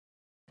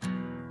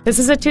This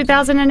is a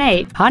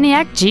 2008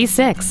 Pontiac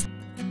G6.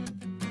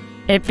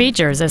 It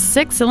features a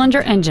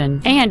 6-cylinder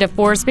engine and a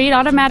 4-speed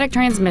automatic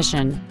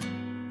transmission.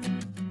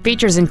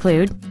 Features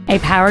include a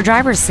power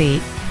driver's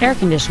seat, air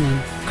conditioning,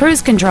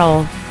 cruise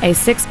control, a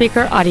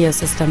 6-speaker audio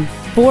system,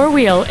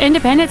 4-wheel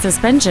independent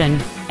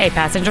suspension, a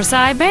passenger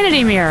side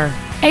vanity mirror,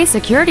 a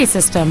security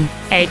system,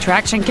 a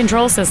traction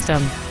control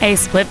system, a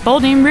split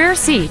folding rear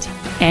seat,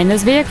 and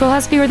this vehicle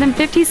has fewer than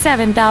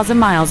 57,000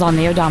 miles on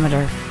the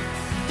odometer.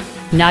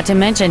 Not to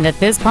mention that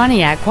this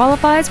Pontiac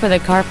qualifies for the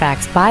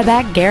Carfax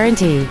buyback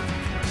guarantee.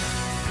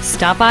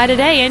 Stop by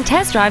today and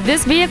test drive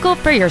this vehicle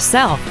for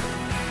yourself.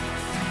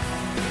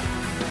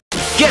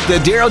 Get the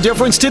Darrow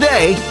difference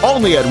today,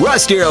 only at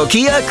Russ Darrow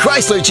Kia,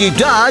 Chrysler Jeep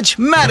Dodge,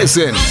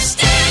 Madison.